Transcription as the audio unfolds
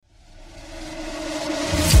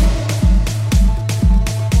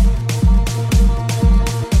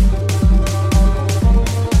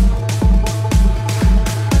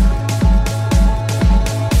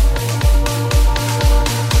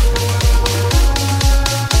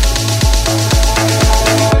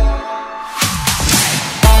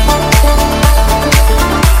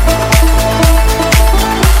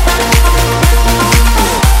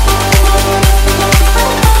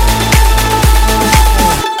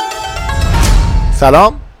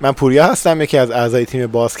سلام، من پوریا هستم، یکی از اعضای تیم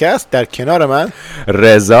بازکست. در کنار من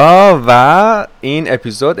رضا و این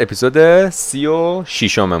اپیزود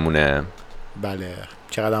 36 مونه. بله،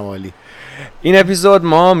 چقدر عالی. این اپیزود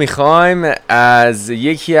ما میخوایم از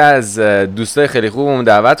یکی از دوستای خیلی خوبمون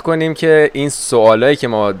دعوت کنیم که این سوالایی که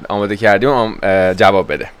ما آماده کردیم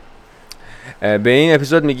جواب بده. به این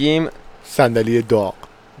اپیزود میگیم صندلی داغ.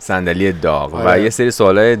 و یه سری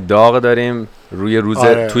سوالای داغ داریم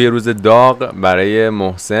توی روز داغ برای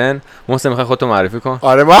محسن میخوای خودتو معرفی کن؟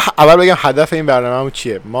 آره، ما اول بگم هدف این برنامه‌مون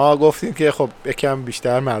چیه. ما گفتیم که خب یکم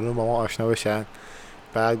بیشتر مردم با ما آشنا بشن.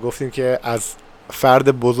 بعد گفتیم که از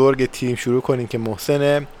فرد بزرگ تیم شروع کنیم که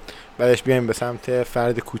محسنه، بعدش بیایم به سمت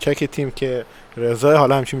فرد کوچک تیم که رضا.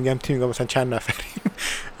 حالا همچین میگم تیم، میگم مثلا چند نفریم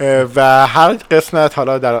و هر قسمت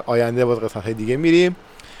حالا در آینده باز قسمت‌های دیگه میریم.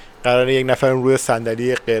 قراره یک نفر روی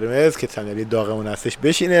صندلی قرمز که صندلی داغمون هستش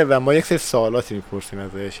بشینه و ما یک سری سوالاتی میپرسیم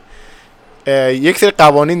ازش. یک سری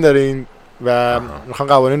قوانین داریم و میخوام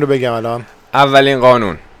قوانین رو بگم الان. اولین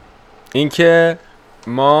قانون این که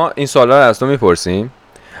ما این سوالا رو از تو میپرسیم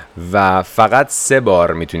و فقط 3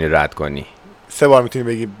 بار میتونی رد کنی. 3 بار میتونی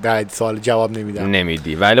بگی بعد سوال جواب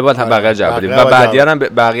نمیدی ولی باید بقیه جواب بدی و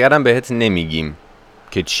بقیه هم بهت نمیگیم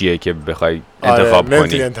که چیه که بخوای انتخاب کنی.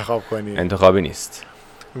 نمیتونی انتخاب کنی، انتخابی نیست.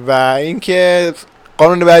 و اینکه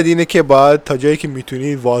قانون بعدی اینه که باید تا جایی که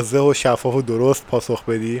میتونی واضح و شفاف و درست پاسخ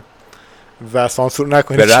بدی و سانسور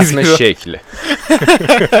نکنی به رسم شکل.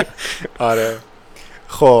 آره.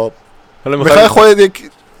 خب حالا میخوای خودت یک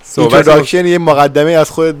اینتروداکشن، یه مقدمه از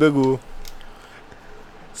خودت بگو.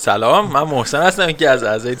 سلام، من محسن هستم که از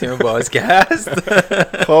اعضای تیم بازکست.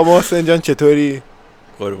 خب محسن جان چطوری؟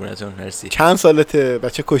 قربونتون، مرسی. چند سالته؟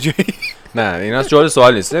 بچه کجایی؟ نه اینا جواب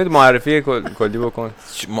سوال نیست. معرفی کلی بکن.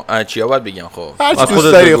 چیا باید بگم؟ خب هر چی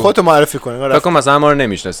دوست داری خودتو معرفی کن. فکر کنم مثلا ما رو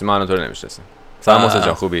نمیشناسی، ما تو رو نمیشناسیم. سلام محسن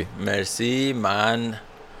جان، خوبی؟ مرسی. من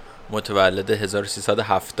متولد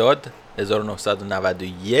 1370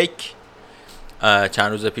 1991.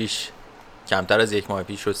 چند روز پیش، کمتر از 1 ماه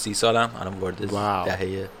پیش شد 30 سالم. الان وارد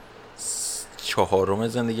دهه 4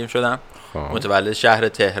 زندگیم شدم. متولد شهر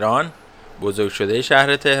تهران، بزرگ شده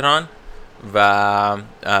شهر تهران و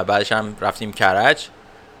بعدش هم رفتیم کرج.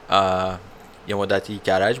 یه مدتی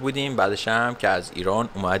کرج بودیم، بعدش هم که از ایران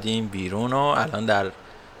اومدیم بیرون و الان در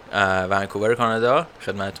ونکوور کانادا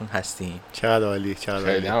خدمتتون هستیم. چقدر عالی،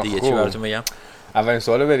 چقدر عالی. دیگه چی براتون بگم؟ اولین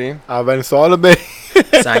سوالو بریم.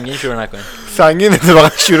 سنگین شروع نکنیم. سنگین اتفاقا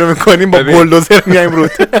شروع میکنیم با بولدوزر میایم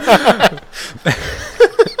رود.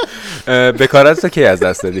 بکارت کی از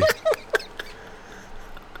دست دادی؟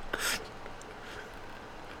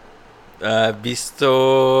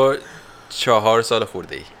 24 سال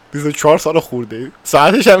خورده ای. 24 سال خورده ای؟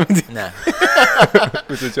 ساعتش هم میدی؟ نه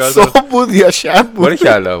 24 سال صبح بود یا شب بود؟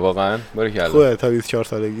 باریکلا، واقعا باریکلا. خوبه تا 24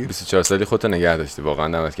 سالگی. 24 سالی خودتو نگه داشتی، واقعا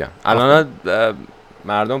دمت گرم. الان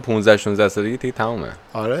مردم 15 16 سالگی دیگه تمومه.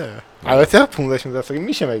 آره البته 15 16 سالگی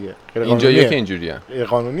میشه مگه؟ اینجا که اینجوریه. غیر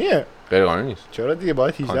قانونیه. غیر قانونی نیست. چرا دیگه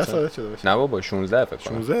باید 18 ساله شده باشه؟ نه بابا 16 فکر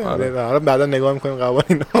کنم. 16. آره بعدا نگاه میکنیم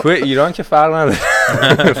قوانین. تو ایران که فرق نداره.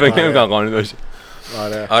 فکر نمی‌کنم قانونی باشه.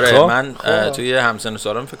 آره من توی همسن و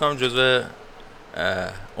سالم فکر کنم جزو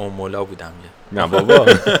امولا بودم. نه بابا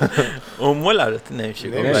امول البته نمیشه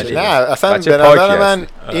گفت. نه اصلا به نظر من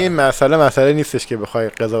این مسئله نیستش که بخوای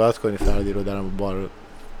قضاوت کنی فردی رو درم بار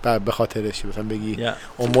به خاطرش مثلا بگی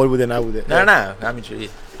امول بوده نبوده. نه همینجوری.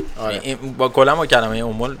 با کلا با کلمه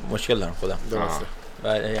امول مشکل دارم خودم. درسته.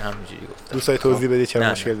 ولی همینجوری گفتم. دوستای توضیح بدی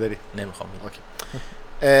چرا مشکل داری؟ نمیخوام.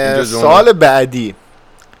 سوال بعدی،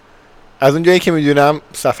 از اونجایی که میدونم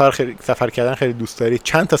سفر کردن خیلی دوست داری،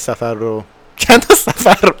 چند تا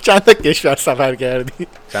کشور سفر کردی؟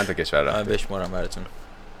 چند تا کشور رفتی؟ بشمارم براتون.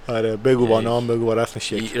 آره بگو، با نام بگو، با رسم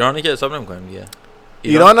شکل. ایرانی که حساب نمی‌کنیم دیگه.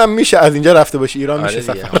 ایران هم میشه از اینجا رفته باشی، ایران میشه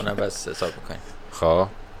سفر. آره بس حساب می‌کنیم. خب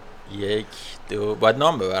 1 2 باید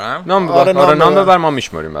نام ببرم. نام ببر ما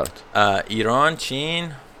میشماریم برات. ایران،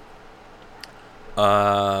 چین،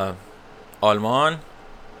 آلمان،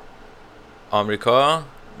 آمریکا،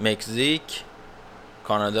 مکزیک،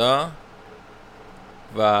 کانادا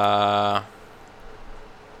و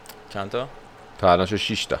چند تا؟ تا الان شد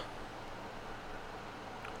 6 تا.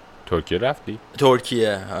 ترکیه رفتی؟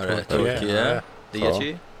 ترکیه. آره. دیگه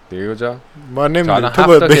چی؟ دیگه کجا؟ ما نمیدونیم. تو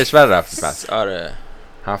 7 تا کشور رفتی پس. آره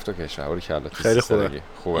 7 تا کشور. باریکلا. خیلی خوبه.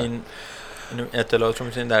 این اطلاعات رو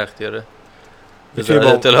میتونید در اختیار وزارت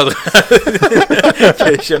اطلاعات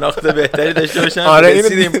که شناخت بهتری داشته باشن. آره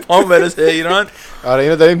رسیدیم پام برسه ایران. آره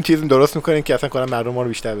اینو داریم چیز درست میکنیم که اصلا کلا مردم ما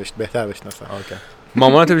رو بهتر بشناسن. اوکی.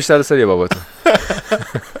 مامانت بیشتر دوست داری یا باباتو؟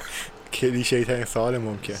 کلیشه ترین سوال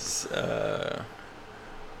ممکن.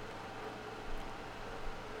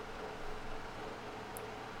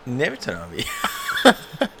 نمیتونم بگم.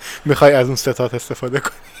 میخوای از اون ستات استفاده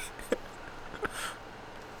کنی؟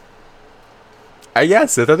 اگه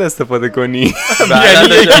از ستات استفاده کنی بعداً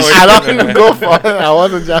داشتم الان گفت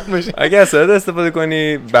حواست جمع بشه. اگه از ستات استفاده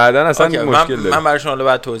کنی بعدا اصلا اوکی، مشکل من داره. براشون حالا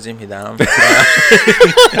بعد توضیح میدم.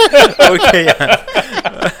 اوکی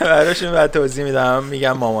براشون بعد توضیح میدم،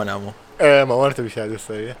 میگم مامانمو. مامانتو بیشتر دوست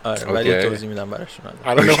داری؟ آره اوکی. ولی توضیح میدم براشون.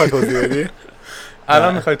 الان نمیخوای توضیح بدی؟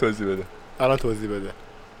 الان میخوای توضیح بده؟ الان توضیح بده.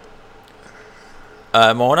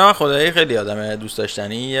 مامانم خدایی خیلی آدم دوست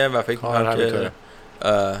داشتنیه و فکر آره، میکنم که همینطوره.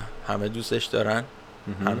 همه دوستش دارن.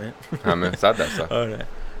 همه 100%. آره.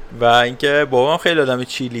 و اینکه بابام خیلی آدم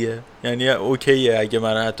چیلیه، یعنی اوکیه اگه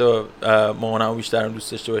من حتی مامانمو بیشتر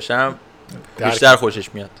دوست داشته باشم بیشتر خوشش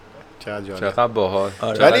میاد. چقدر جالب. چقدر باحال.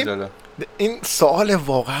 آره. چقدر ولی جالب. این سوال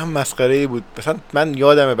واقعا مسخره‌ای بود. مثلا من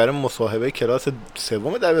یادمه برای مصاحبه کلاس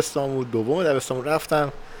سوم دبستان بود، دوم دبستان بود،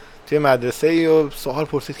 رفتم توی مدرسه و سوال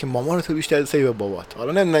پرسید که مامان تو بیشتر دوست داری یا بابات.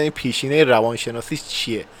 حالا نمیدونم این پیشینه روانشناسیش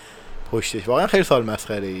چیه پشتش. واقعا خیلی سوال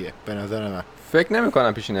مسخره‌ایه به نظر من. فکر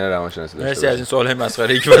نمی‌کنم پیشینه روانشناسی داشته مرسی از این باشه. سوال‌های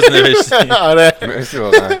مسخره‌ای که واسه نوشتی. آره. مرسی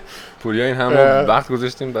واقعا. پوریا این همون وقت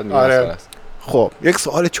گذاشتیم بعد آره. مسخره است. خب یک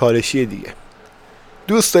سوال چالشی دیگه.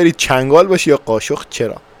 دوست داری چنگال باشی یا قاشق؟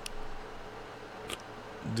 چرا؟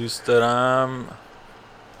 دوست دارم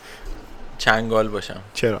چنگال باشم.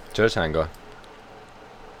 چرا؟ چرا چنگال؟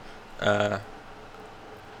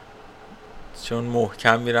 چون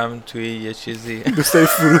محکم میرم توی یه چیزی دوست داری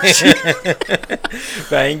فروشی؟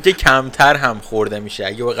 و اینکه کمتر هم خورده میشه.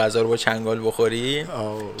 اگه با غذا رو با چنگال بخوری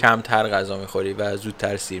کمتر غذا میخوری و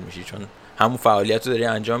زودتر سیر میشی، چون همون فعالیت رو داری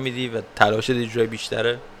انجام میدی و تلاشت یه جورایی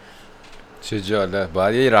بیشتره. چه جالب.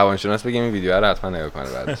 باید یه روانشناس بگیم این ویدیو رو حتما نگاه کنه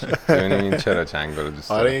بعدش ببینیم این چرا چنگال رو دوست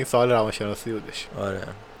داره. آره این سوال روانشناسی بودش. آره.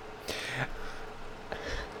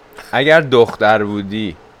 اگر دختر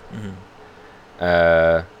بودی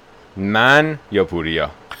من یا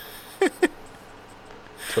پوریا؟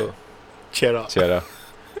 تو چرا؟ چرا؟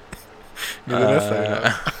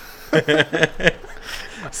 میدونستم.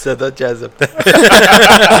 صدا جذاب.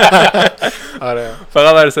 آره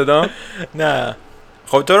فقط برای صدام؟ نه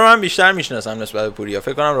خب تو رو من بیشتر میشناسم نسبت به پوریا.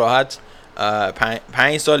 فکر کنم راحت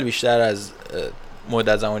 5 سال بیشتر از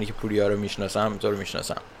مدت زمانی که پوریا رو میشناسم تو رو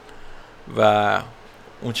میشناسم و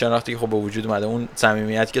اون شناختی که خب به وجود اومده، اون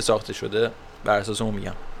صمیمیتی که ساخته شده، بر اساس اون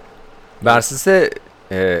میگم. بر اساس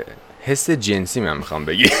حس جنسی من میخوام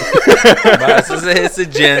بگی. بر اساس حس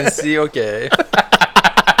جنسی اوکی.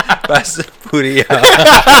 بس پوریا.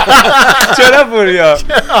 چرا پوریا؟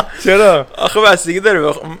 چرا؟ آخه بستگی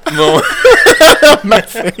داره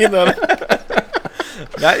مسئله داره.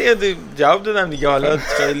 نه دیگه جواب دادم دیگه، حالا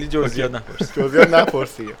خیلی جزئیات نپرس. جزئیات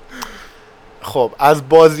نپرسی. خب از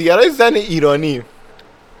بازیگرای زن ایرانی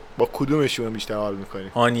با کدومشون بیشتر حال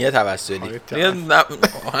میکنی؟ هانیه توسلی. هانیه دیگه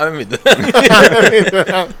همه میدونن.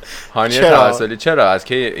 هانیه چرا؟ توسلی چرا؟ از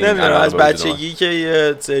کی این نمیدونم علاقه از به وجود بچگی که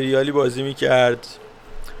یه سریالی بازی میکرد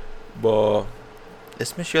با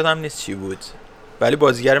اسمش یادم نیست چی بود، ولی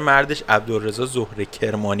بازیگر مردش عبدالرضا زهره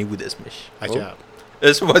کرمانی بود اسمش. عجب.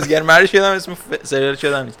 اسم بازیگر مردش یادم، اسم سریالش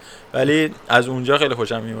یادم نیست، ولی از اونجا خیلی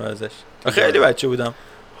خوشم میومد ازش. خیلی بچه بودم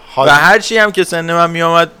و هر چی هم که سن من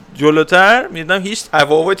میامد جلوتر میدیدم هیچ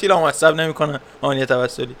تفاوتی لامصب نمیکنه. هانیه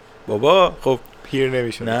توسلی بابا خب پیر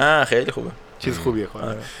نمیشه. نه خیلی خوبه. چیز خوبیه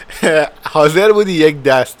خدا. آره. حاضر بودی یک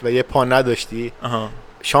دست و یه پا نداشتی، آها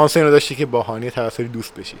شانس اینو داشتی که با هانیه توسلی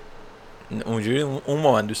دوست بشی؟ اونجوری اون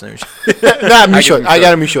با من دوست نمیشه. نه میشد.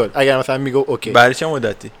 اگر میشد، اگر مثلا میگو اوکی برای چه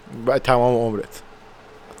مدتی؟ تمام عمرت.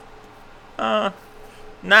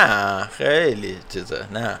 نه خیلی چیزه.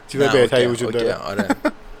 نه چیزای نه، بهتری اوکی، وجود اوکی، داره. آره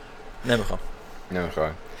نمیخوام.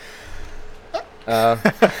 نمیخوام.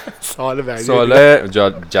 سوال بعدی. سوال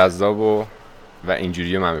جذاب و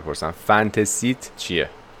اینجوری من میپرسم، فانتزیت چیه؟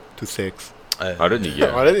 تو سکس. آره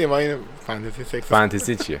دیگه. آره دیگه ما این فانتزی سکس.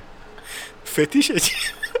 فانتزی چیه؟ فتیشه چی؟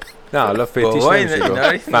 نه حالا فتیش بابا نمیشه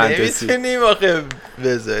گفت. فانتزی. نمیتونیم آخه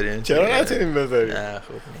بذاریم. چرا نتونیم بذاریم؟ نه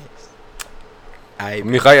خوب نیست. عیب.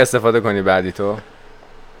 میخوای استفاده کنی بعدی تو؟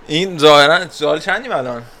 این ظاهرا سوال چندیم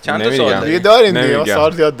الان؟ چند تا نمیگم. سوال دیگه داریم؟ داریم دیگه، ما نمیگم.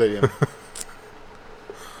 سوال زیاد داریم.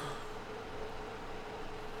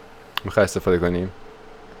 میخوای استفاده کنیم؟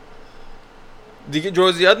 دیگه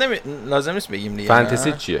جزئیات لازم نیست بگیم دیگه.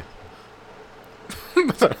 فانتزی چیه؟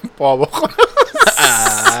 بابا خود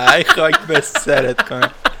ای خاک به سرت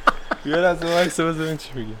کنه. بیا از اون عکس بزنین چی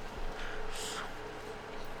میگه.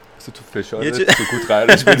 تو فشار یه سکوت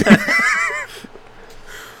قرارش بدیم.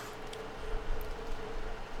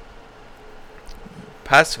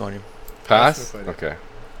 پس کنیم. پس؟ می‌کنیم. اوکی.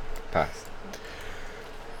 پس.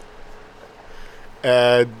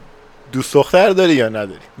 دوست دختر داری یا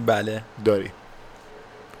نداری؟ بله. داری.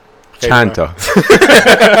 چند تا؟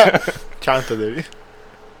 چند تا داری؟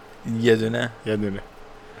 یه دونه.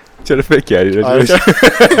 چرا فکر کردی آره، راجبش؟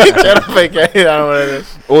 چرا فکر کردی در موردش؟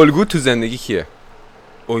 الگو تو زندگی کیه؟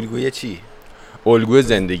 الگوی چی؟ الگو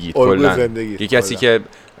زندگی الگو کلا. زندگی یه کسی که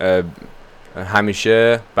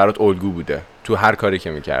همیشه برات الگو بوده تو هر کاری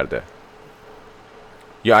که میکرده،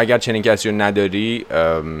 یا اگر چنین کسی رو نداری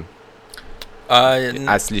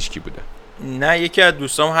اصلیش کی بوده؟ نه، یکی از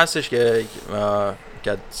دوستام هستش که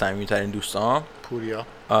که صمیمی‌ترین دوستام، پوریا.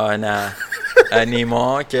 نه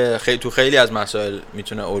نیما، که تو خیلی از مسائل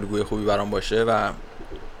میتونه الگوی خوبی برام باشه و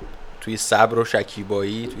توی صبر و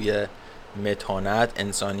شکیبایی، توی متانت،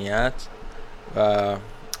 انسانیت و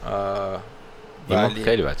نیما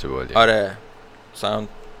خیلی بچه بالیه. آره، مثلا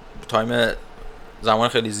تایم زمان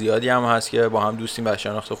خیلی زیادی هم هست که با هم دوستیم و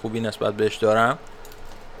شناخت خوبی نسبت بهش دارم.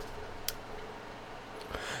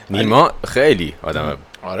 نیما خیلی آدم.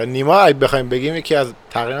 آره نیما اگه بخوایم بگیم یکی از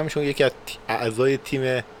تقریبا میشون یکی از اعضای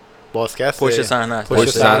تیم بازکست پشت صحنه است. پشت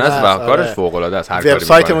صحنه است و آره. کارش فوق العاده است. هر کاری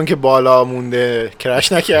وبسایتمون که بالا مونده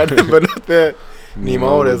کرش نکرده به لطف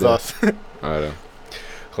نیما و رضاست. آره.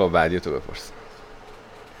 خب بعدی تو بپرس.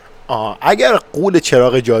 اگر قول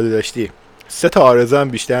چراغ جادو داشتی 3 تا آرزو هم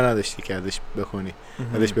بیشتر نداشتی که ازش بکنی،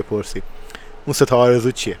 ازش بپرسی، اون 3 تا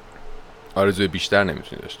آرزو چیه؟ آرزوی بیشتر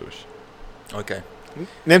نمیتونی داشته باشی. اوکی.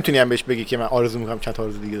 نمیتونی هم بهش بگی که من آرزو میکنم چند تا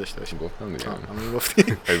آرزو دیگه داشته باشم. گفتم دیگه. همین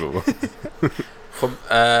گفتی. ای بابا. خب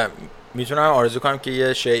میتونم آرزو کنم که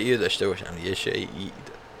یه شیئی داشته باشم. یه شیئی.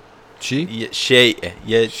 چی؟ یه شیء،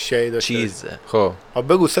 یه شی داشته. چیز. خب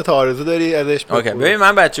بگو 3 تا آرزو داری ازش بگو. اوکی. ببین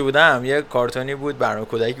من بچه بودم یه کارتونی بود، برنامه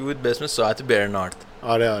کودکی بود به اسم ساعت برنارد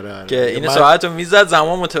آره که این ساعت رو میزد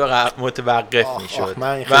زمان متوقف میشد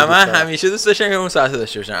و من همیشه دوست داشتم که اون ساعت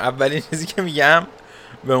داشته باشم. اولین چیزی که میگم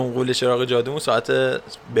به اون قول چراغ جادو، اون ساعت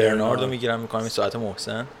برنارد رو میگیرم میکنم این ساعت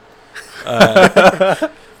محسن.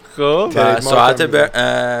 خب و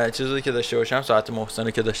ساعت چیزی که داشته باشم، ساعت محسن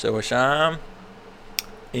رو که داشته باشم،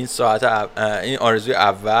 این ساعت این آرزوی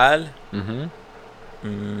اول.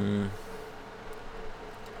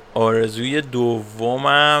 آرزوی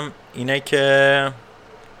دومم اینه که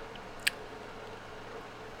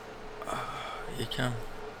یکم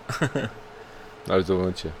آرزو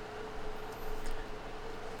دوم چیه؟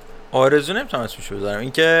 آرزو نمیتونم اسمشو بذارم،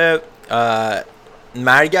 این که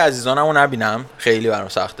مرگ عزیزانمو نبینم. خیلی برام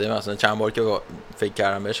سخته، مثلا چند بار که فکر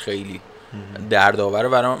کردم بهش خیلی دردآوره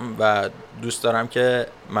برام و دوست دارم که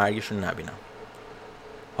مرگشون نبینم.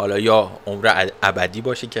 حالا یا عمر ابدی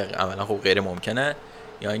باشه که عملا خب غیر ممکنه،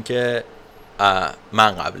 یا اینکه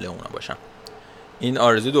من قبل اونا باشم. این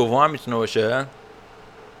آرزوی دوم هم میتونه باشه.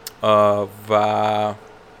 و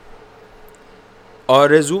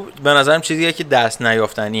آرزو به نظرم چیزیه که دست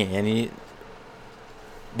نیافتنیه، یعنی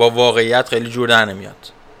با واقعیت خیلی جور در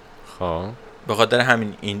نمیاد. خب به خاطر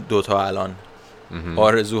همین این دوتا الان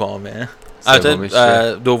آرزوهامه.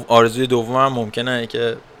 البته آرزوی دوم هم ممکنه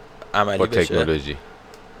که عملی با بشه. تکنولوژی.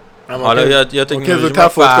 حالا یا تکنولوژی ما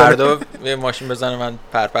فردا یه ماشین بزنه من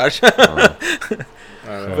پرپر شم.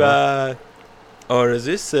 و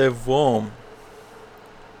آرزوی سوم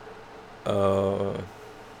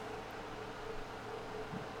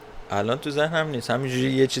الان تو ذهنم نیست،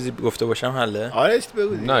 همینجوری یه چیزی گفته باشم حله. آره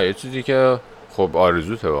بگو دیگه. نه یه چیزی که خب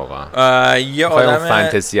آرزوته واقعا. یه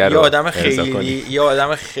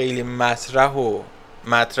آدم خیلی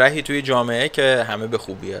مطرحی توی جامعه که همه به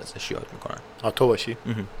خوبی ازش یاد میکنن. تو باشی؟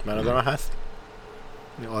 من آدم هست.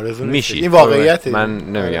 آرزو میشی. این واقعیته. من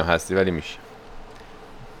نمیگم هستی ولی میشی.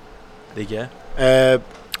 دیگه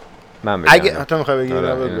من بگم. اگه تو میخوای بگی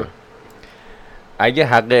بگو. اگه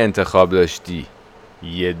حق انتخاب داشتی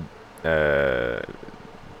یه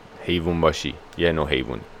حیوان باشی، یه نوع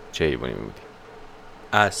حیوانی، چه حیوانی بودی؟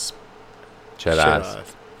 اسب. چرا اسب؟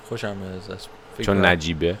 خوشم میاد از اسب. چون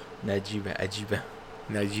نجیبه.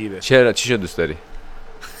 نجیبه. چرا چیشو دوست داری؟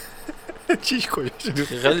 چیش کجاش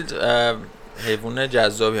دوست؟ خیلی حیوان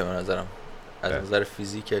جذابیه به نظرم از نظر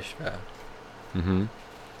فیزیکش و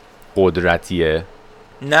قدرتیه.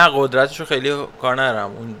 نه قدرتشو خیلی کار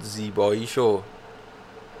ندارم، اون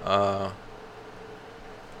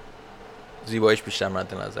زیباییش بیشتر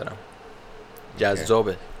مد نظرم.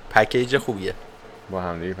 جذابه. پکیج خوبیه. با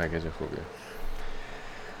هم دیگه پکیج خوبیه.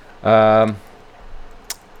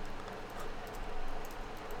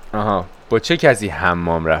 با چه کسی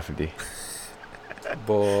حمام رفتی؟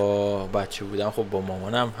 با بچه بودم خب با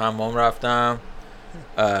مامانم حمام رفتم.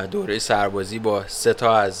 دوره سربازی با 3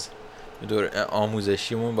 تا از دوره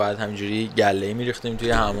آموزشیمون باید همینجوری گله میریختیم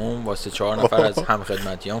توی حمام، با 3-4 نفر از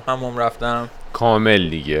همخدمتیام حمام رفتم. کامل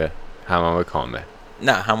دیگه، حمام کامل؟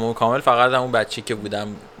 نه حمام کامل فقط همون بچه که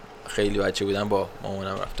بودم، خیلی بچه بودم، با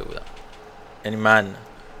مامانم رفته بودم. یعنی من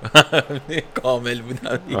کامل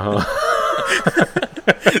بودم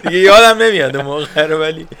دیگه یادم نمیاد اون موقع رو،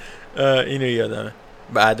 ولی اینو یادمه.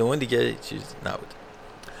 بعد اون دیگه چیز نبود.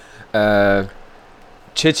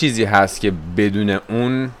 چه چیزی هست که بدون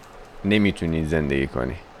اون نمیتونی زندگی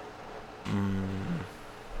کنی؟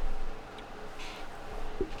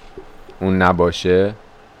 اون نباشه،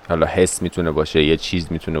 حالا حس میتونه باشه، یه چیز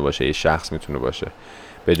میتونه باشه، یه شخص میتونه باشه،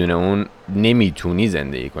 بدون اون نمیتونی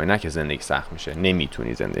زندگی کنی. نه که زندگی سخت میشه،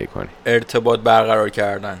 نمیتونی زندگی کنی. ارتباط برقرار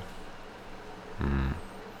کردن.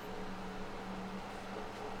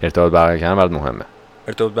 ارتباط برقرار کردن برات مهمه.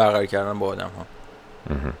 ارتباط برقرار کردن با آدم ها.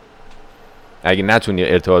 اگه نتونی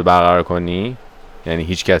ارتباط برقرار کنی، یعنی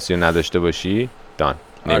هیچ کسی رو نداشته باشی، دان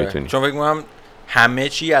نمیتونی. چون فکر می‌کنم همه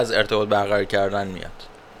چی از ارتباط برقرار کردن میاد.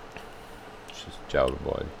 جواب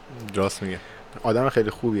بالی. راست میگه. آدم خیلی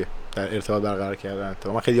خوبیه در ارتباط برقرار کردن.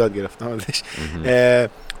 تو من خیلی یاد گرفتم ازش.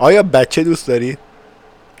 آیا بچه دوست داری؟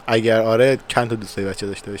 اگر آره چند تا دوست داری بچه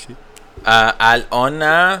داشته باشی؟ الان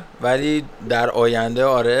نه، ولی در آینده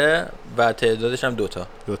آره، و تعدادش هم 2 تا.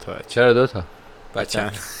 2 تا بچه. چرا 2 تا؟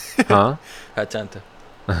 بچه ها؟ چند تا؟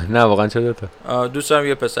 نه واقعا چرا 2 تا؟ دوست دارم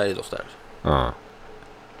یه پسری دختر.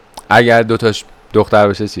 اگر 2 تاش دختر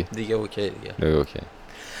باشه چی؟ دیگه اوکی دیگه. اوکی.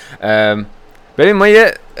 ببین ما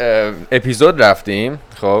یه اپیزود رفتیم،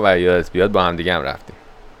 خب و یادت بیاد با هم دیگه هم رفتیم،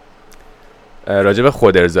 راجع به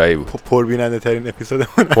خود ارضایی بود. پربیننده ترین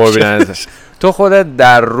اپیزودمون. پربیننده. تو خودت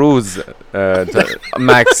در روز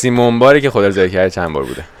مکسیموم باری که خود ارضایی کردی چند بار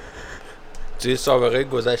بوده؟ توی سابقه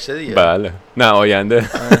گذشته دیگه. بله. نه آینده.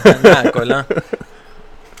 نه کلا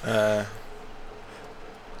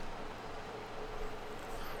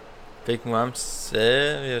فکر می‌کنم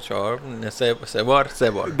 3 یا 4 3 بار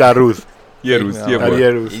در روز. یه روز یه بار. یه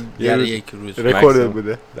روز. یک روز. رکورد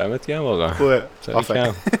بوده. دمت گرم واقعا. خوبه.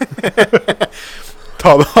 آفرین.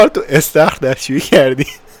 تا به حال تو استخر دستشویی کردی؟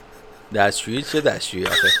 دستشویی چه دستشویی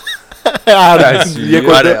آخه؟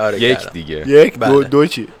 یک دیگه. یک دو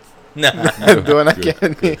چی؟ نه دو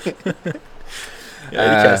نکردی.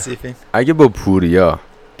 کثیفین. اگه با پوریا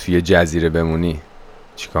توی جزیره بمونی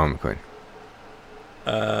چیکار میکنی؟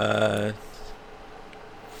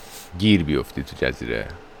 گیر بیفتی تو جزیره،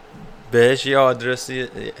 بهش یه آدرسی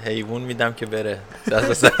حیوان میدم که بره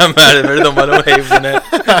دست سرم بره دنبال اون حیوانه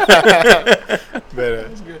بره.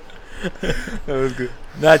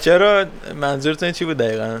 نه چرا؟ منظورتون چی بود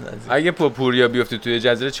دقیقاً؟ اگه پوریا بیفتی توی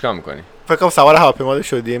جزیره چیکار میکنی؟ فکر کنم سوار هواپیما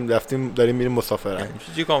شدیم، رفتیم داریم میریم مسافرت.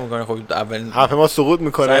 چی کار میکنه؟ خب اول هواپیما سقوط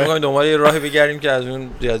میکنه، سعی میکنیم دنبال یه راهی بگردیم که از اون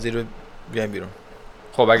جزیره بیایم بیرون.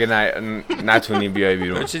 خب اگه نتونی بیای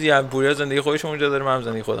بیرون چیزی هم پوریا زندگی خودش اونجا داره، من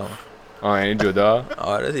زندگی خودم. یعنی جدا؟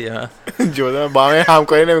 آره دیگه. جدا با هم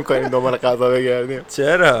همکاری نمی‌کنیم دنبال غذا بگردیم.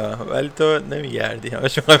 چرا؟ ولی تو نمیگردی،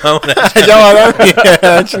 همش می‌خوام عجب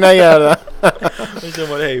آدم چی نگردم.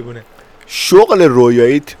 دنبال حیوانه. شغل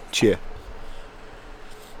رویاییت چیه؟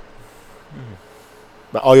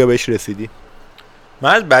 و آیا بهش رسیدی؟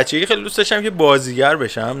 من از بچگی خیلی دوست داشتم که بازیگر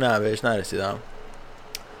بشم، نه بهش نرسیدم.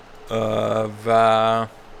 و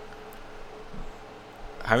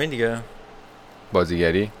همین دیگه.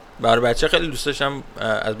 بازیگری؟ برای بچه خیلی دوست داشتم،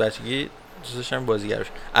 از بچگی دوست داشتم بازیگر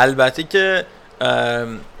بشم. البته که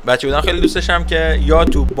بچه بودم خیلی دوست داشتم که یا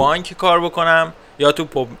تو بانک کار بکنم یا تو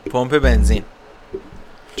پمپ بنزین.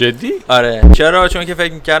 جدی؟ آره. چرا؟ چون که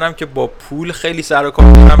فکر می‌کردم که با پول خیلی سر و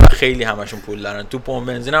کار دارم و خیلی همشون پول دارن. تو پمپ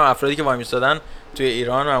بنزین هم افرادی که وای میستادن توی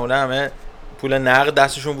ایران معمولا همه پول نقد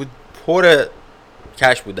دستشون بود، پر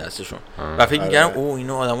کش بود دستشون و فکر می‌کردم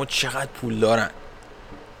اینو آدمو چقدر پول دارن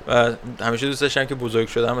و همیشه دوست داشتم که بزرگ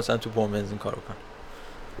شدم مثلا تو پمپ بنزین کار بکنم.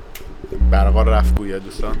 برقا رفت گویا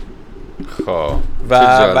دوستان. خب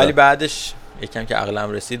ولی بعدش یکم که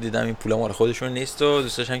عقلم رسید دیدم این پولا مال خودشون نیست و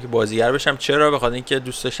دوست داشتم که بازیگر بشم. چرا؟ بخاطر اینکه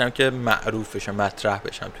دوست داشتم که معروف بشم، مطرح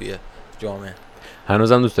بشم توی جامعه.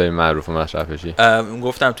 هنوزم دوست داری معروف و مطرح بشی؟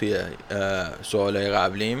 گفتم توی سوالای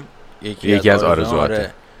قبلیم یکی از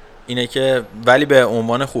آرزوهاته اینه که ولی به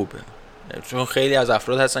عنوان خوبه، چون خیلی از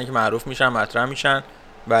افراد هستن که معروف میشن، مطرح میشن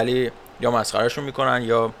ولی یا مسخرهشون میکنن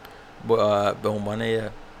یا به عنوان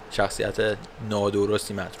شخصیت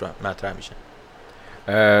نادرستی مطرح میشن.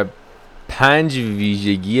 5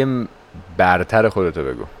 ویژگی برتر خودتو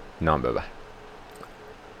بگو، نام ببر.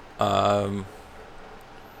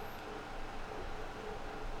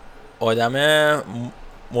 آدم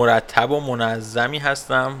مرتب و منظمی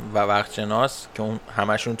هستم و وقت شناس که اون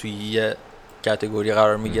همشون توی یه کاتگوری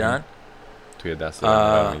قرار میگیرن. توی دسته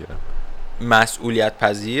قرار میگیرن. مسئولیت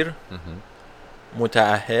پذیر،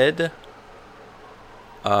 متعهد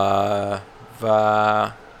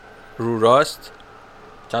و رو راست.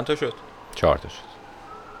 چند تا شد؟ 4 تا شد.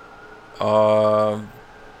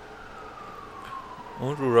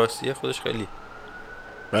 اون رو راستی خودش خیلی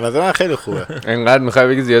به نظر من خیلی خوبه. انقدر میخوای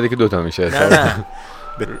بگی زیاده که دوتا میشه. نه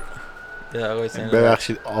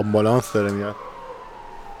ببخشید آمبولانس داره میاد.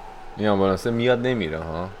 این آمبولانس میاد نمیره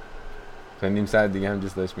ها. تا نیم ساعت دیگه هم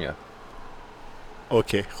دوست داشت میاد.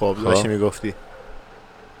 اوکی خب داشتی میگفتی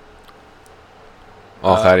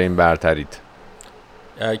آخرین برترید.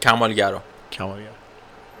 کمالگرا.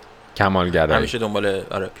 کمالگرایی. همیشه دنبال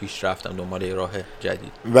پیش رفتم، دنبال یه راه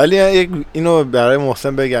جدید. ولی اینو برای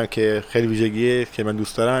محسن بگم که خیلی ویژگیه که من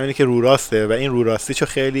دوست دارم اینه که رو راسته و این رو راستی چو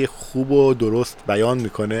خیلی خوب و درست بیان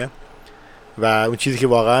میکنه و اون چیزی که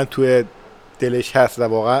واقعا توی دلش هست و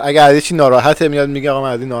واقعا اگر از چیزی ناراحته میاد میگه آقا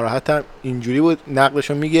من از این ناراحتم، اینجوری بود،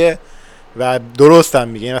 نقدشو میگه و درستم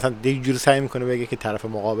میگه. این مثلا یه جوری سعی میکنه بگه که طرف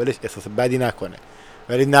مقابلش احساس بدی نکنه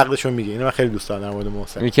ولی نقدشو میگه. اینو من خیلی دوست دارم در مورد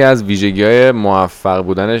محسن. یکی از ویژگی‌های موفق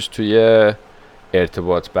بودنش توی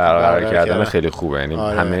ارتباط برقرار کردن خیلی خوبه. یعنی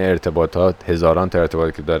همه ارتباطات هزاران تا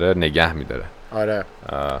ارتباطی که داره نگه میداره. آره.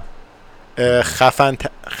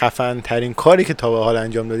 خفن ترین کاری که تا به حال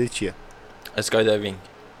انجام دادی چیه؟ اسکای دایوینگ.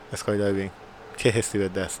 چه حسی به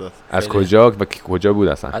دست داد؟ از کجا و کجا بود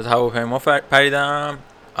اصلا؟ از هواپیما پریدم،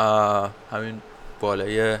 همین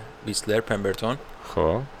بالای ویسلر پمبرتون.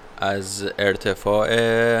 خب از ارتفاع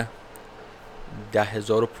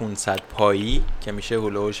 10,500 پایی که میشه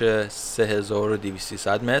هولوش 3,200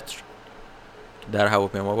 متر در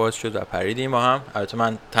هواپیما باز شد و پریدیم با هم. البته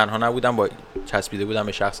من تنها نبودم، با چسبیده بودم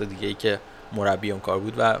به شخص دیگه ای که مربی اون کار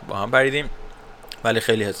بود و با هم پریدیم، ولی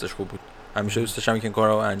خیلی حسش خوب بود. همیشه دوست داشتم که این کار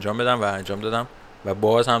رو انجام بدم و انجام دادم و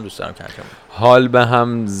باز هم دوست دارم که انجام بدم. حال به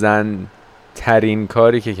هم زن ترین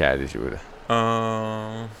کاری که کردی چی بوده؟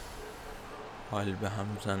 حال به هم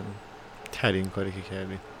زن ترین کاری که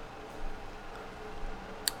کردی؟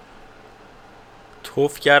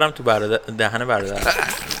 توف کردم تو دهن برادرم.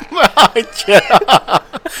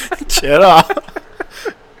 چرا؟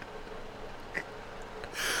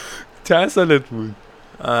 چند سالت بود؟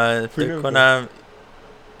 فکر کنم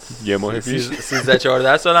یه ماه پیش.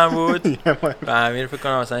 13-14 سالم بود و امیر فکر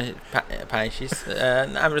کنم مثلا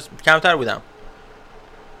 5-6 کمتر بودم.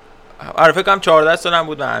 آره فکر کنم 14 سالم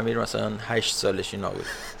بود و امیر مثلا 8 سالش اینا بود.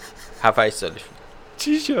 7-8 سالش بود.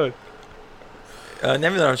 چی شد؟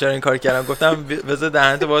 نمیدونم چرا این کار کردم. گفتم بذار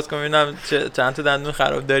دهنتو باز کن ببینم چند تا دندون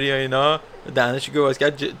خراب داری یا اینا. دهنشو که باز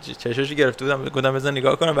کرد چشاشو گرفته بودم، گفتم بذار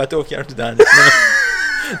نگاه کنم، بعد توف کردم تو دهنش.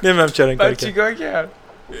 نمیدونم چرا این کار کردم. چیکار کرد؟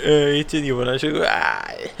 هیچی دیگه بلند شد.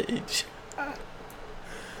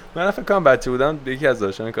 من فکر کنم بچه بودم یکی از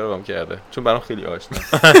داشتن این کارو بهم کرده، چون برام خیلی آشنا.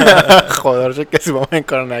 خدا رو شکر کسی با من این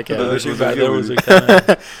کارو نکرده.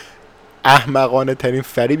 بزرگتر. احمقانه ترین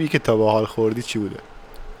فریبی که تا به حال خوردی چی بوده؟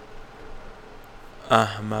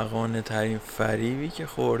 احمقانه ترین فریبی که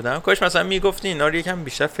خوردم، کاش مثلا میگفتی اینا رو یکم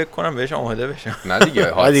بیشتر فکر کنم بهش آماده بشم. نه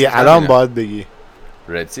دیگه الان باید بگی.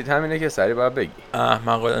 رد سیت همینه که سری باید بگی.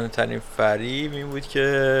 احمقانه ترین فریب این بود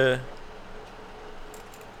که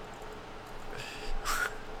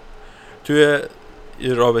توی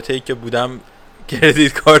رابطه‌ای که بودم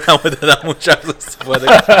کردیت کارتمو دادم اون شخص استفاده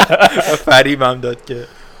کنم و فریبم داد که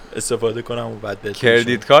استفاده کنم و بعد بهت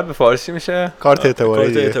کردیت کارت به فارسی میشه کارت اعتباری.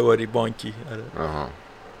 کارت اعتباری بانکی. آره. آها.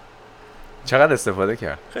 چقدر استفاده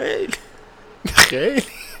کرد؟ خیلی.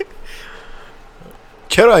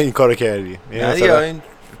 چرا این کارو کردی؟ نه دیگه این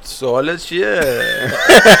سوالت چیه؟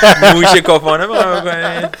 موشه کافانه میخوام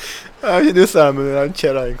بکنید؟ من دوست دارم بدونم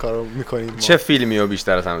چرا این کارو میکنید. چه فیلمی رو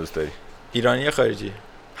بیشتر از هم دوست داری؟ ایرانی یا خارجی؟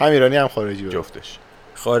 هم ایرانی هم خارجی بود. جفتش.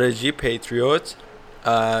 خارجی پیتریوت،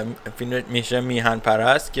 فیلم میشه میهن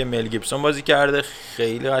پرست که مل گیبسون بازی کرده،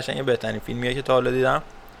 خیلی قشنگه، بهترین فیلمیه که تا حالا دیدم.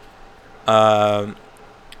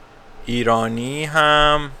 ایرانی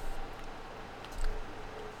هم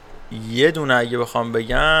یه دونه اگه بخوام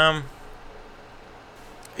بگم،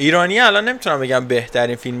 ایرانی الان نمیتونم بگم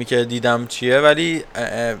بهترین فیلمی که دیدم چیه، ولی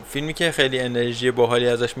فیلمی که خیلی انرژی باحالی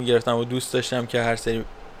ازش میگرفتم و دوست داشتم که هر سری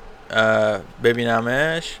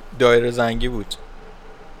ببینمش، دایره زنگی بود.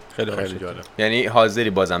 خیلی جالب. یعنی حاضری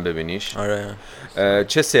بازم ببینیش؟ آره.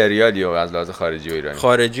 چه سریالی از لحاظ خارجی و ایرانی؟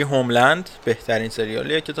 خارجی هوملند بهترین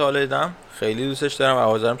سریالیه که تا حالا دیدم، خیلی دوستش دارم و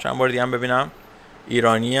حاضرم چند بار دیگه هم ببینم.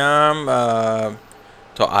 ایرانی هم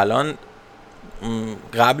تا الان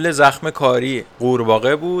قبل زخم کاری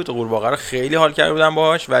قورباغه بود، قورباغه رو خیلی حال کرده بودم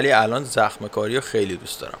باهاش، ولی الان زخم کاری رو خیلی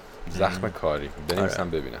دوست دارم. زخم کاری بنویسم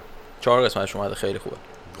ببینم. 4 قسمتش اومده، خیلی خوبه.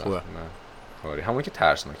 کاری همون که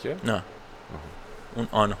ترسناکه؟ نه اون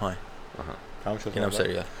آنهای. تمام شد. اینم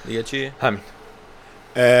سریال دیگه. چی؟ همین.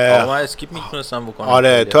 آقا من اسکیپ میتونستم بکنم.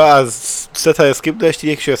 آره تو از 3 تا اسکیپ داشتی،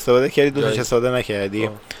 یکیشو استفاده کردی، 2 تاش استفاده نکردی.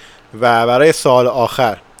 و برای سوال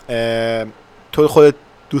آخر تو خودت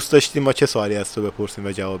دوست داشتی ما چه سوالی از تو بپرسیم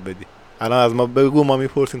و جواب بدی؟ الان از ما بگو، ما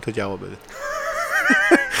میپرسیم تو جواب بده.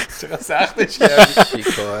 چقدر سختش کردی.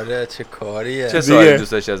 چه کاریه. چه سوالی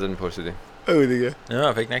دوست داشتی ازت میپرسیدیم؟ بگو دیگه.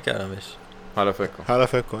 نه فکر نکردم بهش. حالا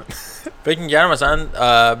فکر کن. فکر می‌کردم مثلا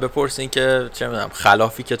بپرسین که چه می‌دونم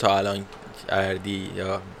خلافی که تا الان کردی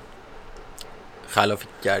یا خلافی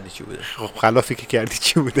که کردی چی بوده. خب خلافی که کردی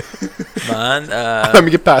چی بوده؟ من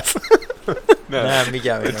میگه پس. نه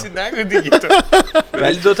میگم اینو. نگو دیگه تو.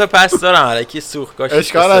 ولی 2 تا پس دارم الکی سوختگاش.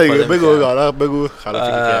 اشکال نداره بگو. حالا بگو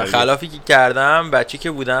خلافی که کردم بچه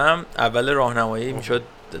که بودم اول راهنمایی میشد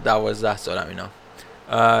 12 سالم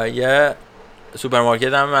اینا. یه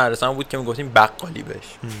سوپرمارکت هم مدرسه‌مون بود که میگفتیم بقالی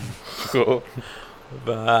بهش. خب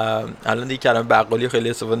و الان دیگه کلمه بقالی خیلی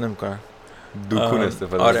استفاده نمی‌کنن. دکون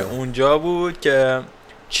استفاده. آره اونجا بود که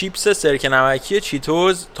چیپس سرکه نمکی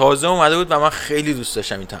چیتوز تازه اومده بود و من خیلی دوست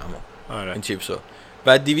داشتم این طعمو. آره این چیپسو.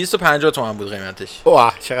 و 250 تومن بود قیمتش.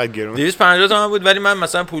 اوه چقدر گرون. 250 تومن بود ولی من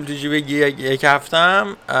مثلا پول تو جیب یک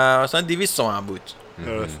هفتم مثلا 200 تومن بود.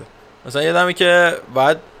 درسته. مثلا یادمه که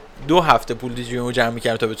بعد 2 هفته پول تو جیبمو جمع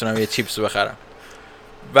می‌کردم تا بتونم یه چیپس بخرم.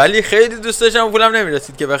 ولی خیلی دوست داشتم پولم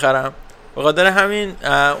نمیرسید که بخرم. به خاطر همین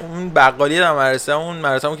اون بقالی در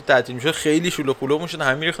مدرسه‌مون که تعطیل میشد خیلی شلوغ پلوغ میشد،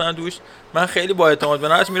 همه میریختن دوش. من خیلی با اعتماد به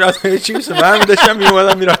نفس میرفتم یه چیپس من داشتم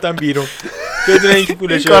میومدم میرفتم بیرون بدون اینکه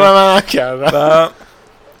پولش این کارو من نکردم. و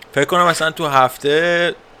فکر کنم مثلا تو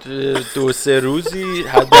هفته 2-3 روزی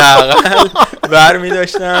حداقل برمی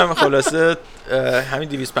داشتم. خلاصه همین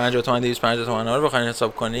 250 تومن ها رو بخواین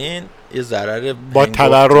حساب کنین یه ضرر با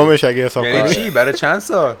تورمش اگه حساب یعنی کنی چی؟ برای چند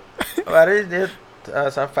سال؟ برای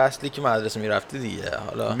اصلا فصلی که مدرسه میرفتی دیگه.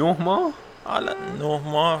 حالا 9 ماه؟ حالا 9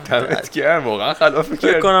 ماه دمت گرم واقعا خلافی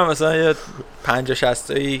فکر کرد. کنم مثلا یه 50-60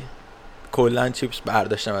 تایی کلا چیپس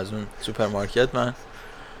برداشتم از اون سوپرمارکت من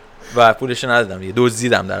و پولش ندادم دیگه،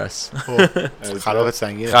 دزدیدم درس.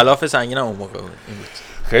 خلاف سنگینم اون موقع بود. این بود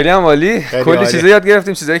خیلی هم عالی. کلی چیزا یاد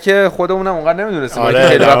گرفتیم، چیزایی که خودمون هم اونقدر نمیدونستیم.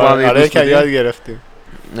 خیلی وقت با هم که یاد گرفتیم.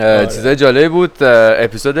 چیزای جالبی بود.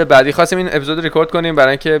 اپیزود بعدی خواستیم این اپیزود ریکورد کنیم برای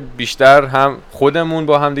اینکه بیشتر هم خودمون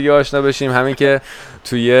با هم دیگه آشنا بشیم، همین که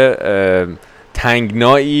توی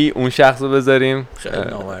تنگنایی اون شخص رو بذاریم. خیلی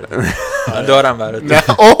نامرد دارم برات.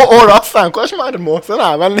 نه او راستم کاش ما محسن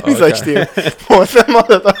اول نمیذاشتیم. محسن ما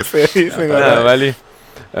داد سرویس میگه. ولی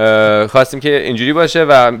خواستیم که اینجوری باشه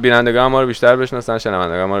و بینندگان ما رو بیشتر بشناسن،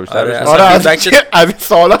 شنوندگان ما رو بیشتر بشناسن. آره از این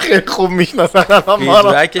سوالا خیلی خوب میشناسن ما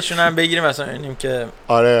رو. فیدبکشون هم بگیریم مثلا ببینیم که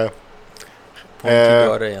آره پوینتی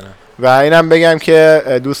داره یا نه. و اینم بگم که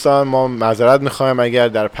دوستان ما معذرت میخوایم اگر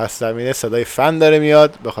در پس زمینه صدای فن داره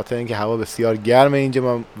میاد، به خاطر اینکه هوا بسیار گرمه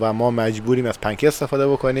اینجا و ما مجبوریم از پنکه استفاده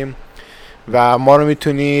بکنیم. و ما رو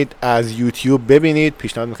میتونید از یوتیوب ببینید،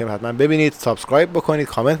 پیشنهاد میکنیم حتما ببینید، سابسکرایب بکنید،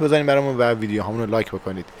 کامنت بذارید برامون و ویدیوهامون رو لایک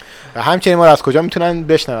بکنید. و همچنین ما رو از کجا میتونن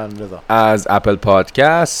بشنون رضا؟ از اپل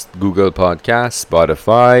پادکست، گوگل پادکست،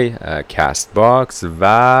 اسپاتیفای، کاست باکس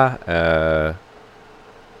و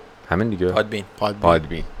همین دیگه، پادبین.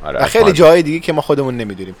 آره، و خیلی جای دیگه که ما خودمون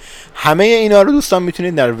نمیدونیم. همه اینا رو دوستان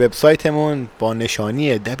میتونید در وبسایتمون با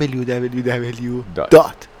نشانی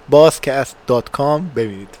www.bascast.com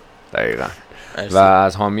ببینید. دقیقاً. و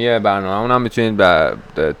از حامی برنامه‌مون هم میتونید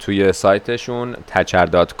توی سایتشون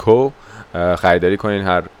toucher.co خریداری کنین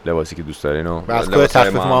هر لباسی که دوست دارین و از کد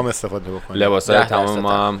تخفیف ما هم استفاده بکنید. لباسای تمام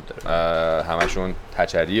ما هم همشون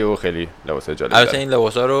تچریه و خیلی لباسای جالب. البته این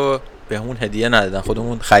لباسا رو بهمون هدیه ندادن،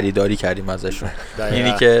 خودمون خریداری کردیم ازشون.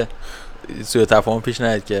 یعنی که سوء تفاهم پیش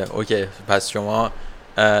نیاد که اوکی پس شما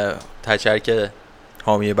تچر که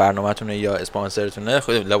حامی برنامه‌تونه یا اسپانسرتونه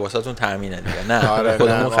خود لباساتون تامینه دیگه. نه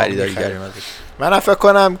خودمون خریداری کردیم ازش. من فکر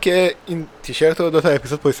کنم که این تیشرت رو 2 تا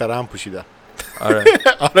اپیزود پشت سر هم پوشیدم. آره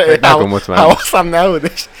حواسم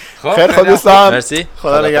نبودش. خیلی خب دوستان، مرسی،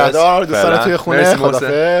 خدا نگهدار دوستان توی خونه.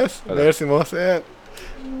 خدافظ. مرسی محسن.